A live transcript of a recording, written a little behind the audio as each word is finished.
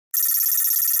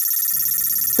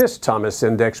This Thomas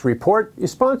Index report is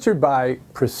sponsored by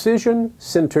Precision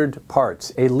Sintered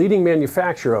Parts, a leading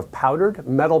manufacturer of powdered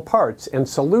metal parts and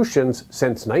solutions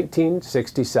since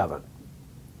 1967.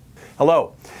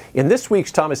 Hello. In this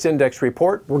week's Thomas Index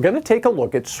report, we're going to take a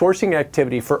look at sourcing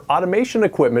activity for automation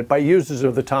equipment by users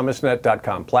of the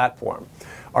thomasnet.com platform.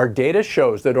 Our data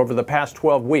shows that over the past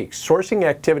 12 weeks, sourcing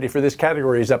activity for this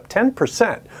category is up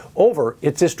 10% over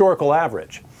its historical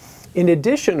average. In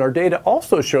addition, our data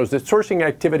also shows that sourcing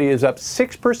activity is up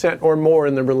 6% or more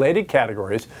in the related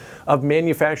categories of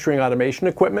manufacturing automation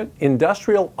equipment,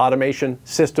 industrial automation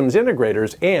systems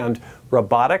integrators, and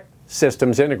robotic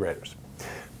systems integrators.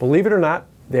 Believe it or not,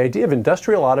 the idea of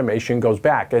industrial automation goes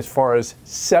back as far as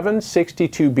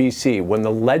 762 BC, when the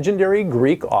legendary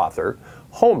Greek author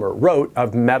Homer wrote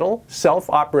of metal,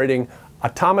 self-operating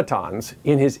automatons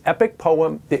in his epic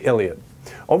poem, the Iliad.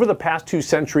 Over the past 2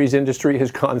 centuries, industry has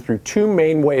gone through 2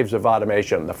 main waves of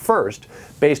automation. The first,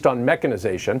 based on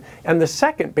mechanization, and the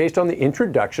second, based on the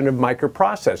introduction of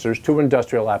microprocessors to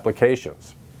industrial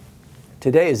applications.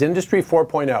 Today, as Industry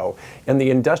 4.0 and the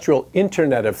industrial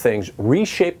Internet of Things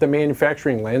reshape the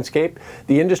manufacturing landscape,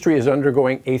 the industry is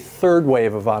undergoing a third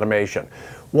wave of automation,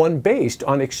 one based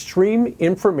on extreme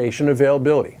information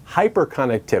availability,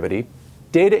 hyperconnectivity,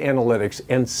 data analytics,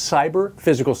 and cyber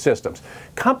physical systems.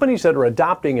 Companies that are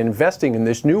adopting and investing in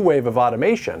this new wave of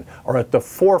automation are at the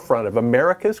forefront of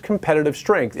America's competitive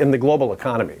strength in the global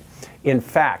economy. In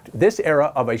fact, this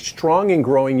era of a strong and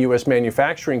growing U.S.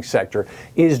 manufacturing sector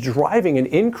is driving an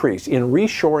increase in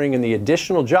reshoring and the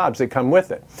additional jobs that come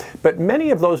with it. But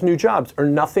many of those new jobs are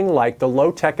nothing like the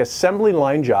low-tech assembly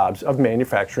line jobs of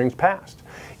manufacturing's past.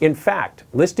 In fact,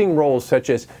 listing roles such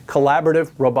as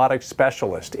collaborative robotics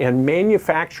specialist and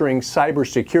manufacturing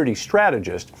cybersecurity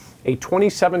strategist, a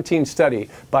 2017 study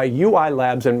by UI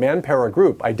Labs and Manpower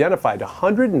Group identified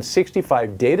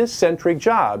 165 data-centric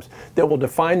jobs that will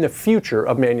define the future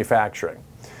of manufacturing.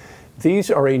 These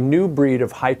are a new breed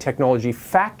of high-technology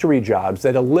factory jobs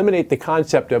that eliminate the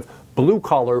concept of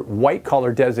blue-collar,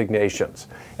 white-collar designations.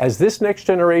 As this next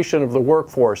generation of the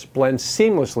workforce blends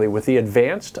seamlessly with the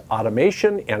advanced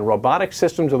automation and robotic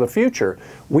systems of the future,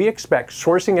 we expect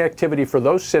sourcing activity for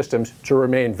those systems to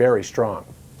remain very strong.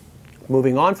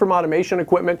 Moving on from automation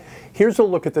equipment, here's a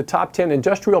look at the top 10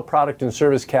 industrial product and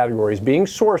service categories being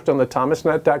sourced on the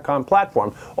thomasnet.com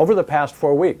platform over the past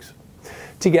 4 weeks.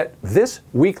 To get this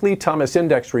weekly Thomas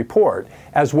Index report,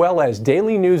 as well as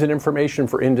daily news and information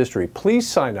for industry, please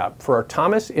sign up for our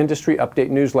Thomas Industry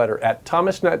Update newsletter at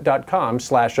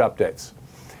thomasnet.com/updates.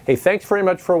 Hey, thanks very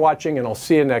much for watching, and I'll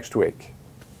see you next week.